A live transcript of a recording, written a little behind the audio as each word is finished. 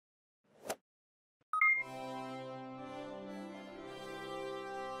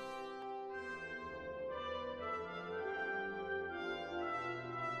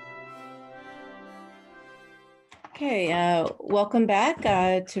Okay, welcome back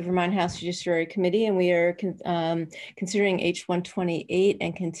to Vermont House Judiciary Committee, and we are considering H.128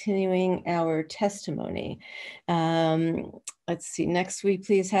 and continuing our testimony. Let's see, next we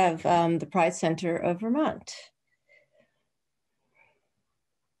please have the Pride Center of Vermont.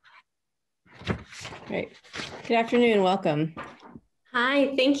 Great. Good afternoon, welcome.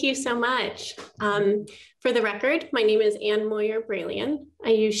 Hi, thank you so much. For the record, my name is Ann Moyer-Bralian. I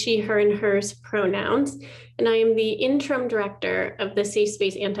use she, her, and hers pronouns, and I am the interim director of the Safe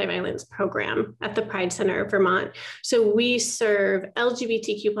Space Anti-Violence Program at the Pride Center of Vermont. So we serve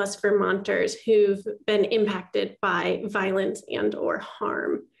LGBTQ plus Vermonters who've been impacted by violence and or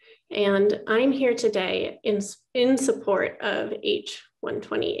harm. And I'm here today in support of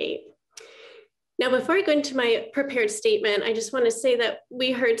H.128. Now, before I go into my prepared statement, I just want to say that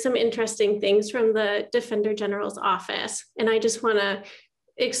we heard some interesting things from the Defender General's office. And I just want to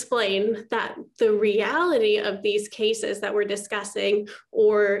explain that the reality of these cases that we're discussing,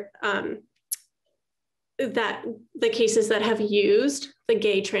 or that the cases that have used the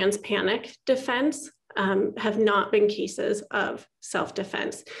gay trans panic defense have not been cases of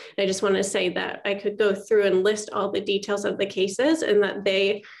self-defense. I just want to say that I could go through and list all the details of the cases, and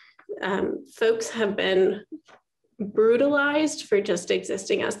that folks have been brutalized for just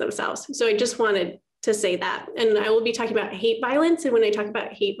existing as themselves. So I just wanted to say that. And I will be talking about hate violence. And when I talk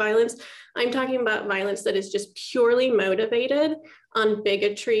about hate violence, I'm talking about violence that is just purely motivated on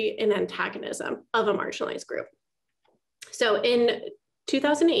bigotry and antagonism of a marginalized group. So in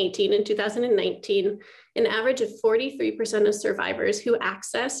 2018 and 2019, an average of 43% of survivors who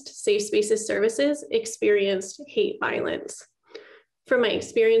accessed Safe Spaces services experienced hate violence. From my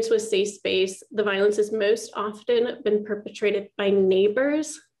experience with Safe Space, the violence has most often been perpetrated by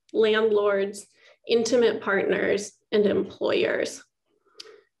neighbors, landlords, intimate partners, and employers.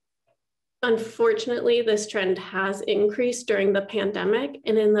 Unfortunately, this trend has increased during the pandemic,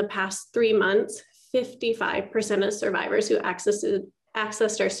 and in the past 3 months, 55% of survivors who accessed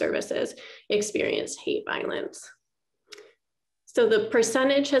our services experienced hate violence. So the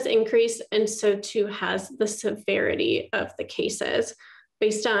percentage has increased, and so too has the severity of the cases.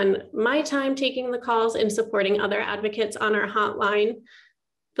 Based on my time taking the calls and supporting other advocates on our hotline,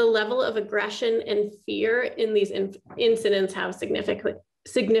 the level of aggression and fear in these incidents have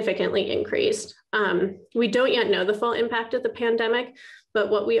significantly increased. We don't yet know the full impact of the pandemic, but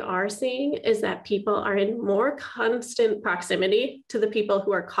what we are seeing is that people are in more constant proximity to the people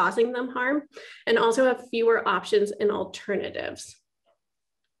who are causing them harm, and also have fewer options and alternatives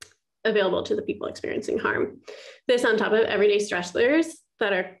available to the people experiencing harm. This, on top of everyday stressors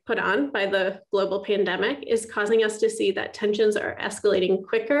that are put on by the global pandemic, is causing us to see that tensions are escalating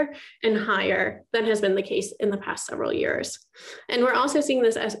quicker and higher than has been the case in the past several years. And we're also seeing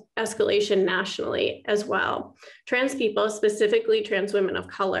this escalation nationally as well. Trans people, specifically trans women of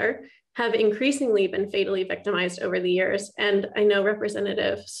color, have increasingly been fatally victimized over the years. And I know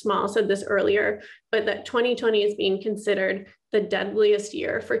Representative Small said this earlier, but that 2020 is being considered the deadliest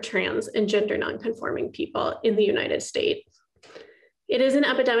year for trans and gender nonconforming people in the United States. It is an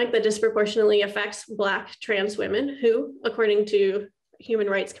epidemic that disproportionately affects Black trans women who, according to Human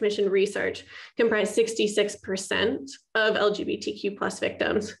Rights Commission research, comprise 66% of LGBTQ plus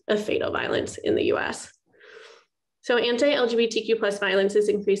victims of fatal violence in the US. So anti-LGBTQ plus violence is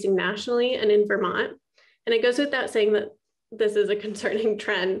increasing nationally and in Vermont. And it goes without saying that this is a concerning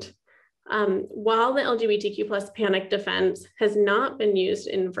trend. While the LGBTQ plus panic defense has not been used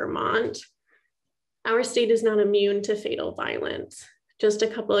in Vermont, our state is not immune to fatal violence. Just a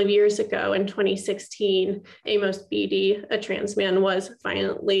couple of years ago in 2016, Amos Beatty, a trans man, was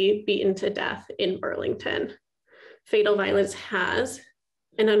violently beaten to death in Burlington. Fatal violence has,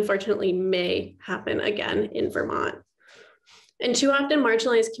 and unfortunately may, happen again in Vermont. And too often,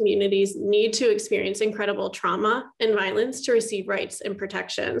 marginalized communities need to experience incredible trauma and violence to receive rights and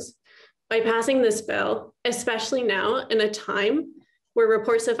protections. By passing this bill, especially now in a time where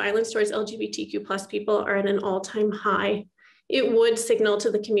reports of violence towards LGBTQ plus people are at an all-time high, it would signal to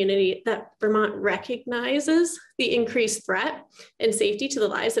the community that Vermont recognizes the increased threat and safety to the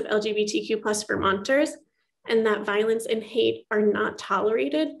lives of LGBTQ plus Vermonters, and that violence and hate are not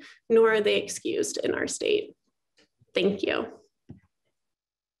tolerated, nor are they excused in our state. Thank you.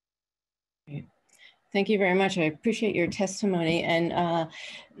 Thank you very much. I appreciate your testimony, and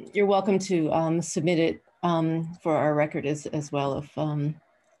you're welcome to submit it for our record as well. If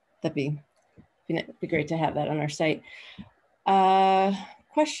that'd be great to have that on our site.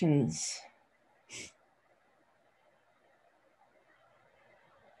 Questions?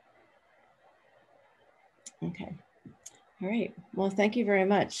 Okay. All right. Well, thank you very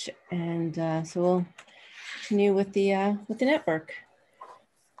much. And so we'll continue with the network.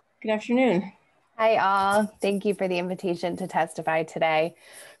 Good afternoon. Hi all, thank you for the invitation to testify today.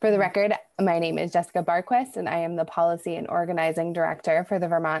 For the record, my name is Jessica Barquist and I am the Policy and Organizing Director for the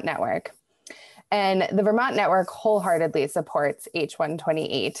Vermont Network. And the Vermont Network wholeheartedly supports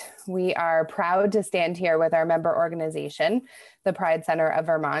H.128. We are proud to stand here with our member organization, the Pride Center of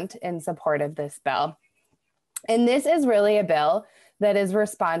Vermont, in support of this bill. And this is really a bill that is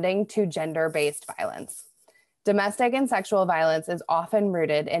responding to gender-based violence. Domestic and sexual violence is often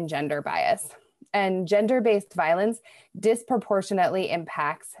rooted in gender bias. And gender-based violence disproportionately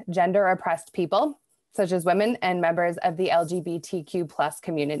impacts gender-oppressed people, such as women and members of the LGBTQ+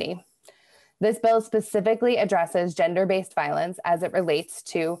 community. This bill specifically addresses gender-based violence as it relates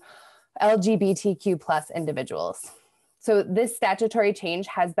to LGBTQ+ individuals. So this statutory change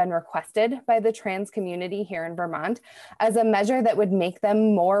has been requested by the trans community here in Vermont as a measure that would make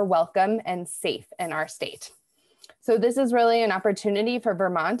them more welcome and safe in our state. So this is really an opportunity for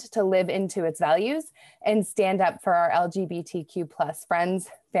Vermont to live into its values and stand up for our LGBTQ+ friends,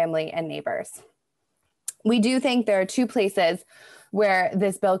 family, and neighbors. We do think there are two places where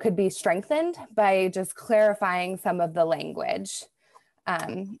this bill could be strengthened by just clarifying some of the language.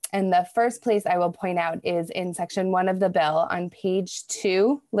 And the first place I will point out is in section 1 of the bill on page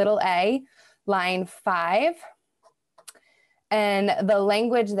 2, little a, line 5. And the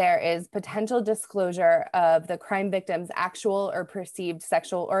language there is potential disclosure of the crime victim's actual or perceived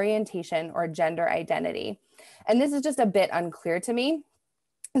sexual orientation or gender identity. And this is just a bit unclear to me.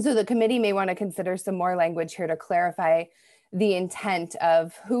 So the committee may want to consider some more language here to clarify the intent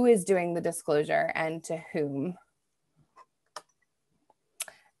of who is doing the disclosure and to whom.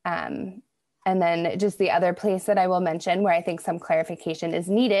 And then just the other place that I will mention where I think some clarification is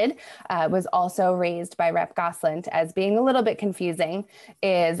needed was also raised by Rep. Gosselin as being a little bit confusing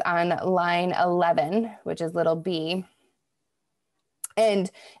is on line 11, which is little b. And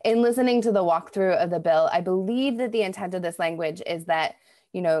in listening to the walkthrough of the bill, I believe that the intent of this language is that,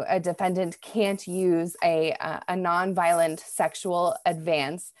 you know, a defendant can't use a nonviolent sexual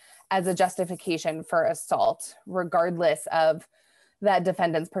advance as a justification for assault, regardless of that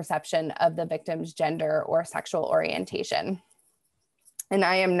defendant's perception of the victim's gender or sexual orientation. And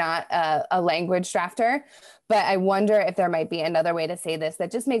I am not a language drafter, but I wonder if there might be another way to say this that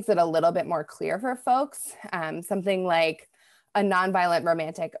just makes it a little bit more clear for folks. Something like a nonviolent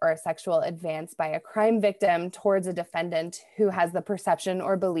romantic or sexual advance by a crime victim towards a defendant who has the perception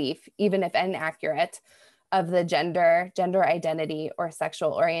or belief, even if inaccurate, of the gender identity, or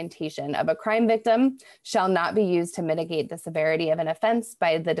sexual orientation of a crime victim shall not be used to mitigate the severity of an offense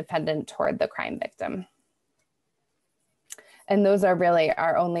by the defendant toward the crime victim. And those are really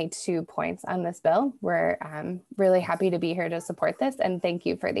our only 2 points on this bill. We're really happy to be here to support this, and thank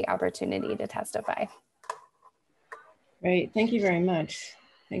you for the opportunity to testify. Great, thank you very much.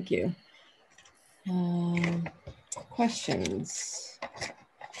 Thank you. Questions?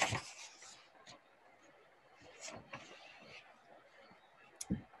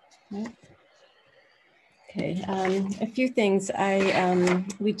 Okay, a few things.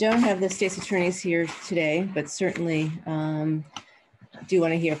 We don't have the state's attorneys here today, but certainly do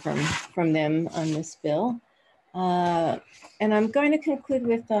want to hear from them on this bill. And I'm going to conclude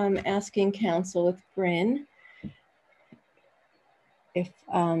with asking counsel with Bryn if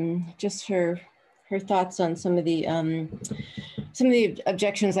just her thoughts on some of the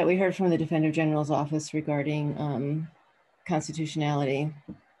objections that we heard from the Defender General's office regarding constitutionality.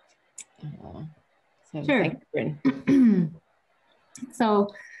 So sure. Thank you, Bryn. So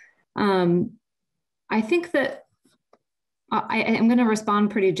I think that I'm going to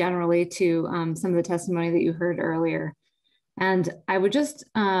respond pretty generally to some of the testimony that you heard earlier. And I would just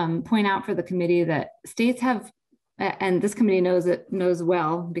point out for the committee that states have, and this committee knows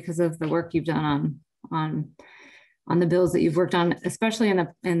well because of the work you've done on the bills that you've worked on, especially in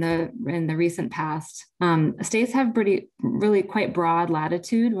the recent past. States have really quite broad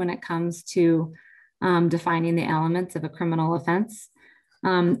latitude when it comes to defining the elements of a criminal offense.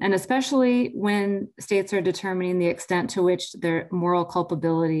 And especially when states are determining the extent to which their moral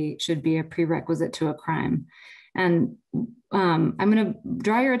culpability should be a prerequisite to a crime. And I'm going to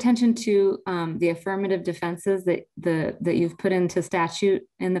draw your attention to the affirmative defenses that you've put into statute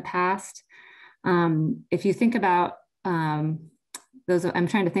in the past. If you think about those, I'm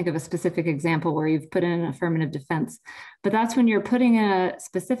trying to think of a specific example where you've put in an affirmative defense, but that's when you're putting a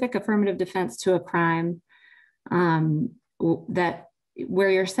specific affirmative defense to a crime where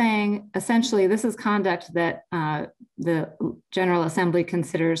you're saying, essentially, this is conduct that the General Assembly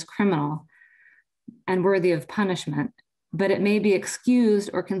considers criminal and worthy of punishment, but it may be excused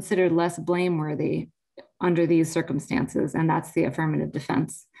or considered less blameworthy under these circumstances, and that's the affirmative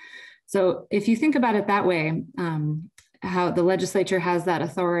defense. So if you think about it that way, how the legislature has that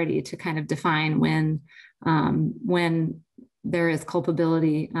authority to kind of define when there is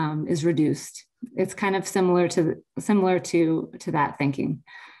culpability is reduced. It's kind of similar to that thinking.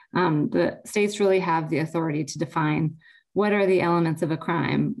 The states really have the authority to define what are the elements of a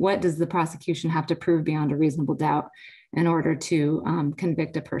crime, what does the prosecution have to prove beyond a reasonable doubt in order to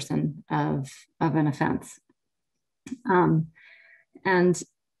convict a person of an offense. I'm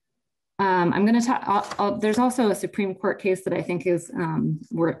going to talk, there's also a Supreme Court case that I think is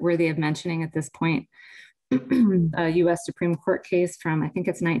worthy of mentioning at this point, a US Supreme Court case from, I think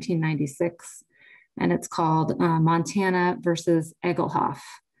it's 1996, and it's called Montana versus Egelhoff.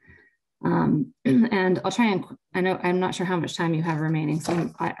 And I'll try and, I'm not sure how much time you have remaining,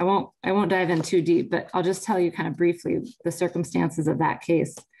 so I won't dive in too deep, but I'll just tell you kind of briefly the circumstances of that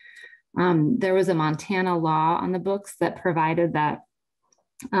case. There was a Montana law on the books that provided that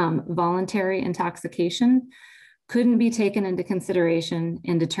voluntary intoxication couldn't be taken into consideration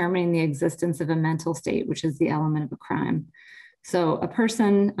in determining the existence of a mental state, which is the element of a crime. So a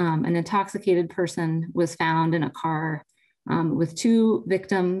person, an intoxicated person, was found in a car with two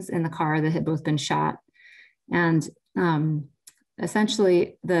victims in the car that had both been shot. And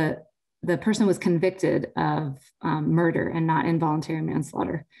essentially the person was convicted of murder and not involuntary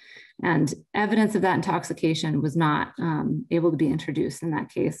manslaughter. And evidence of that intoxication was not able to be introduced in that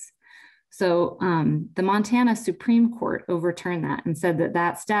case. So the Montana Supreme Court overturned that and said that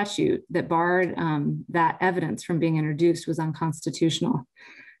that statute that barred that evidence from being introduced was unconstitutional.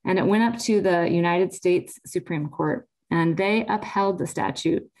 And it went up to the United States Supreme Court, and they upheld the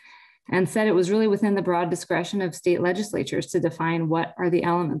statute and said it was really within the broad discretion of state legislatures to define what are the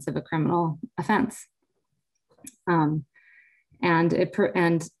elements of a criminal offense. And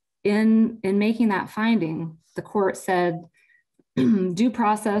in making that finding, the court said the due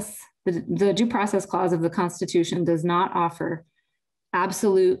process clause of the Constitution does not offer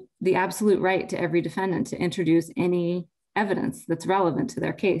the absolute right to every defendant to introduce any evidence that's relevant to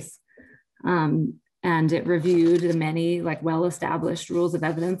their case. And it reviewed the many well-established rules of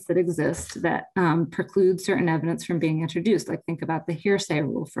evidence that exist that preclude certain evidence from being introduced. Like think about the hearsay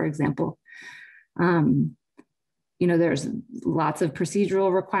rule, for example. There's lots of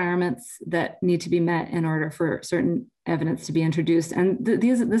procedural requirements that need to be met in order for certain evidence to be introduced. And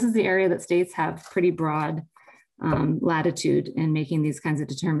this is the area that states have pretty broad latitude in making these kinds of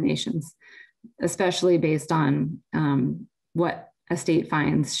determinations, especially based on what a state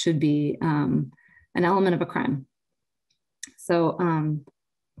finds should be an element of a crime. So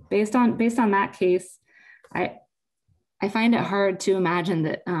based on that case, I find it hard to imagine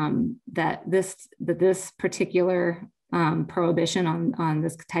that this particular prohibition on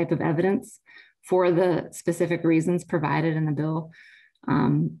this type of evidence for the specific reasons provided in the bill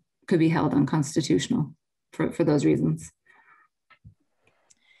could be held unconstitutional for those reasons.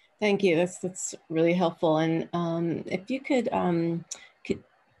 Thank you. That's really helpful. And if you could send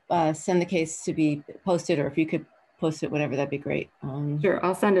the case to be posted, or if you could post it, whatever, that'd be great. Sure,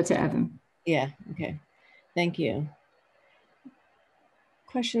 I'll send it to Evan. Yeah. Okay. Thank you.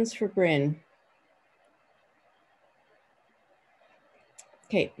 Questions for Bryn?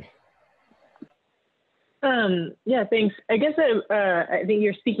 Kate. Yeah, thanks. I guess I think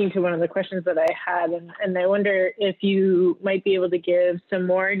you're speaking to one of the questions that I had, and I wonder if you might be able to give some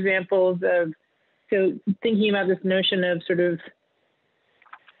more examples of, so thinking about this notion of sort of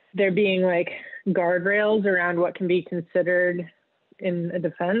there being guardrails around what can be considered in a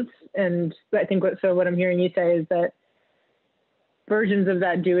defense. And I think what I'm hearing you say is that versions of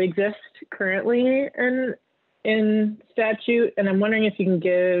that do exist currently in statute. And I'm wondering if you can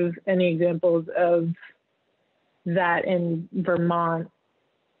give any examples of that in Vermont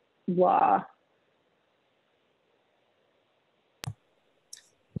law.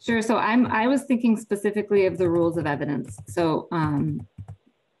 Sure. So I was thinking specifically of the rules of evidence. So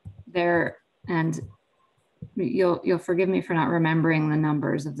and you'll forgive me for not remembering the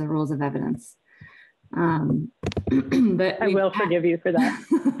numbers of the rules of evidence. But I will forgive you for that.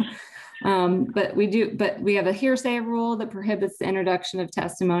 But we have a hearsay rule that prohibits the introduction of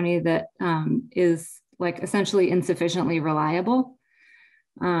testimony that is essentially insufficiently reliable.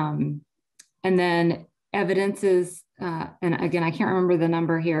 And then evidence is, and again, I can't remember the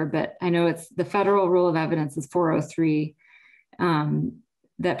number here, but I know it's the federal rule of evidence is 403,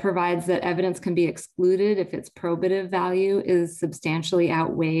 that provides that evidence can be excluded if its probative value is substantially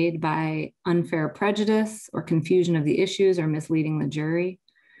outweighed by unfair prejudice or confusion of the issues or misleading the jury.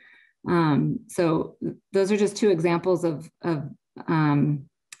 So those are just two examples of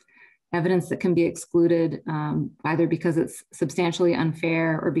evidence that can be excluded either because it's substantially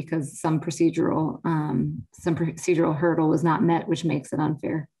unfair or because some procedural hurdle was not met, which makes it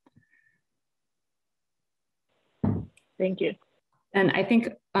unfair. Thank you. And I think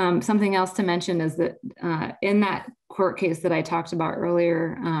something else to mention is that in that court case that I talked about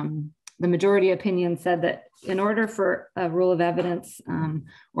earlier, the majority opinion said that in order for a rule of evidence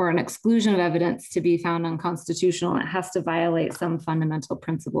or an exclusion of evidence to be found unconstitutional, it has to violate some fundamental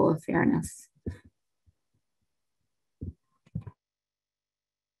principle of fairness.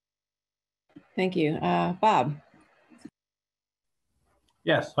 Thank you. Bob.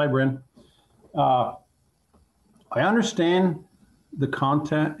 Yes, hi, Bryn. I understand the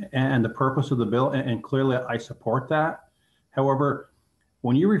content and the purpose of the bill, and clearly I support that. However,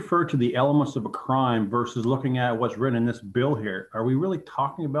 when you refer to the elements of a crime versus looking at what's written in this bill here, are we really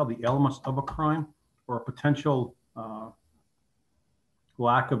talking about the elements of a crime or a potential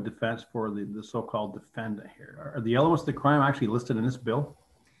lack of defense for the so-called defendant here? Are the elements of the crime actually listed in this bill?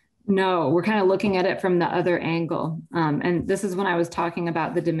 No, we're kind of looking at it from the other angle. And this is when I was talking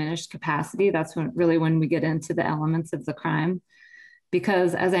about the diminished capacity. That's when we get into the elements of the crime.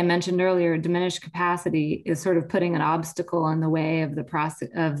 Because as I mentioned earlier, diminished capacity is sort of putting an obstacle in the way of the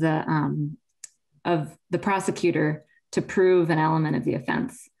prosecutor to prove an element of the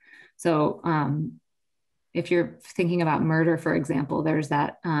offense. So if you're thinking about murder, for example, there's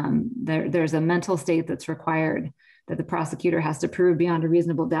that there's a mental state that's required that the prosecutor has to prove beyond a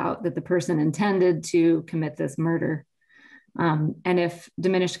reasonable doubt that the person intended to commit this murder. And if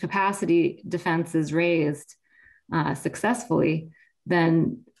diminished capacity defense is raised successfully,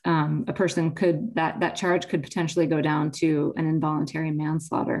 then a person that charge could potentially go down to an involuntary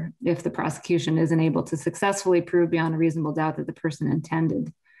manslaughter if the prosecution isn't able to successfully prove beyond a reasonable doubt that the person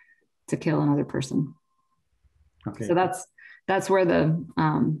intended to kill another person. Okay. So that's where the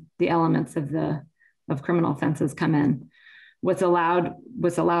elements of criminal offenses come in. What's allowed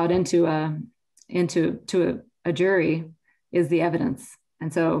into a jury is the evidence.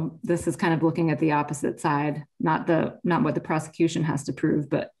 And so this is kind of looking at the opposite side, not what the prosecution has to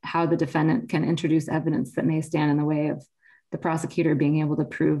prove, but how the defendant can introduce evidence that may stand in the way of the prosecutor being able to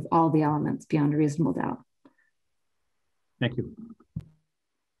prove all the elements beyond a reasonable doubt. Thank you.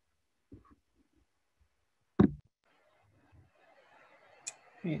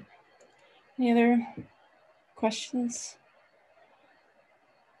 Great. Any other questions?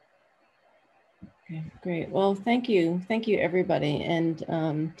 Okay, great. Well, thank you, everybody. And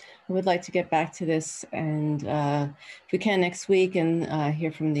I would like to get back to this, and if we can next week, and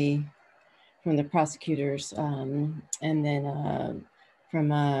hear from the prosecutors, and then from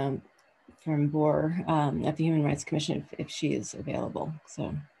Boer at the Human Rights Commission if she is available. So,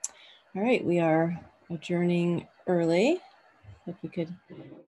 all right, we are adjourning early. If we could.